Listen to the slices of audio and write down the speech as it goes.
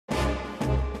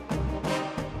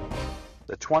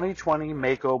the 2020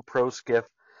 Mako Pro Skiff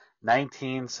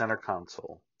 19 center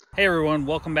console. Hey everyone,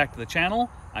 welcome back to the channel.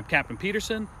 I'm Captain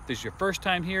Peterson. If this is your first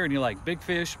time here and you like big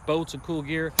fish, boats, and cool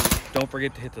gear, don't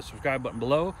forget to hit the subscribe button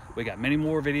below. We got many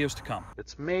more videos to come.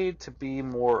 It's made to be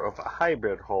more of a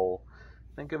hybrid hull.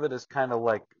 Think of it as kind of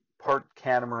like part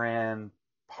catamaran,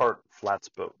 part flats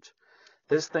boat.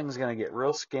 This thing's going to get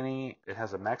real skinny. It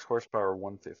has a max horsepower of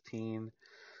 115,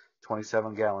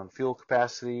 27-gallon fuel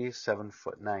capacity,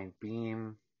 7'9"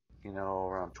 beam,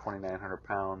 around 2,900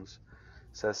 pounds.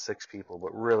 It says 6 people,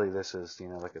 but really this is,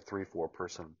 like a 3-4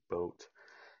 person boat.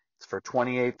 It's for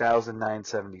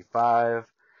 $28,975.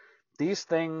 These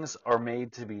things are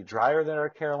made to be drier than our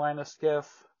Carolina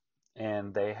Skiff,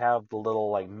 and they have the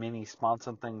little like mini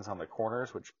sponson things on the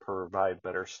corners, which provide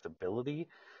better stability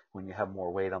when you have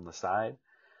more weight on the side.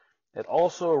 It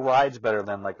also rides better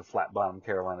than like a flat bottom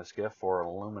Carolina Skiff or an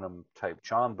aluminum type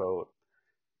John boat.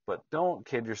 But don't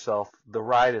kid yourself, the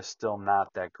ride is still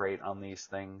not that great on these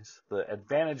things. The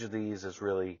advantage of these is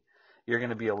really you're going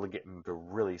to be able to get into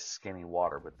really skinny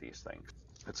water with these things.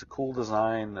 It's a cool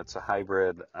design. It's a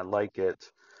hybrid. I like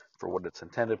it for what its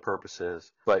intended purpose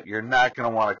is. But you're not going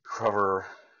to want to cover,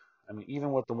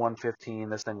 even with the 115,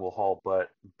 this thing will haul,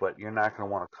 but you're not going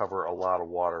to want to cover a lot of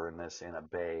water in this in a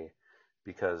bay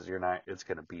because it's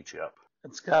going to beat you up.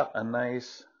 It's got a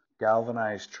nice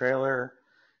galvanized trailer.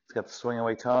 It's got the swing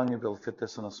away tongue. You'll be able to fit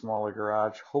this in a smaller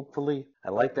garage, hopefully.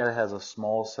 I like that it has a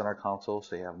small center console,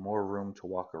 so you have more room to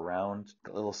walk around.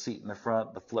 The little seat in the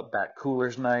front, the flip back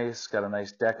cooler's nice. Got a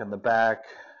nice deck in the back.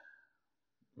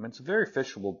 It's a very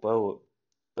fishable boat,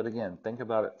 but again, think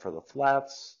about it for the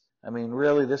flats.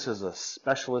 Really, this is a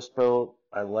specialist boat.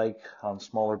 I like on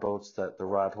smaller boats that the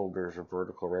rod holders are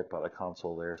vertical right by the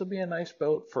console there. This would be a nice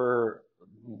boat for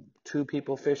 2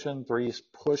 people fishing, 3's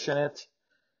pushing it.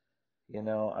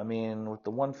 With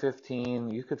the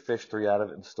 115, you could fish 3 out of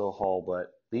it and still haul,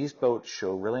 but these boats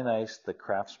show really nice. The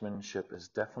craftsmanship is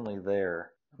definitely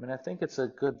there. I think it's a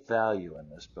good value in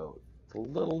this boat. It's a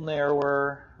little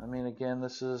narrower. Again,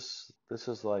 this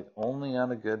is like only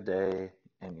on a good day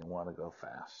and you want to go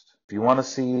fast. If you want to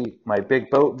see my big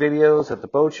boat videos at the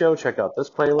boat show, check out this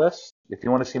playlist. If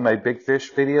you want to see my big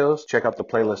fish videos, check out the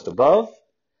playlist above.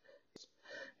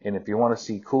 And if you want to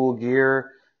see cool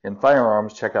gear and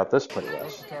firearms, check out this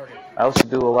playlist. I also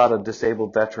do a lot of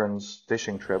disabled veterans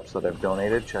fishing trips that I've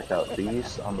donated. Check out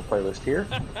these on the playlist here.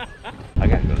 I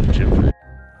gotta go to the gym.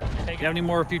 If you have any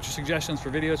more future suggestions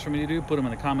for videos for me to do, put them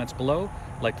in the comments below.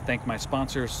 I'd like to thank my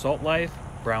sponsors, Salt Life,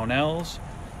 Brownells.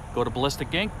 Go to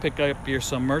Ballistic Ink, pick up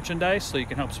some merchandise so you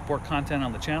can help support content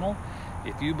on the channel.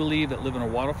 If you believe that living a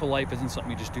waterful life isn't something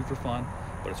you just do for fun,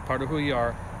 but it's part of who you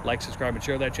are, like, subscribe, and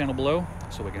share that channel below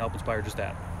so we can help inspire just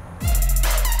that.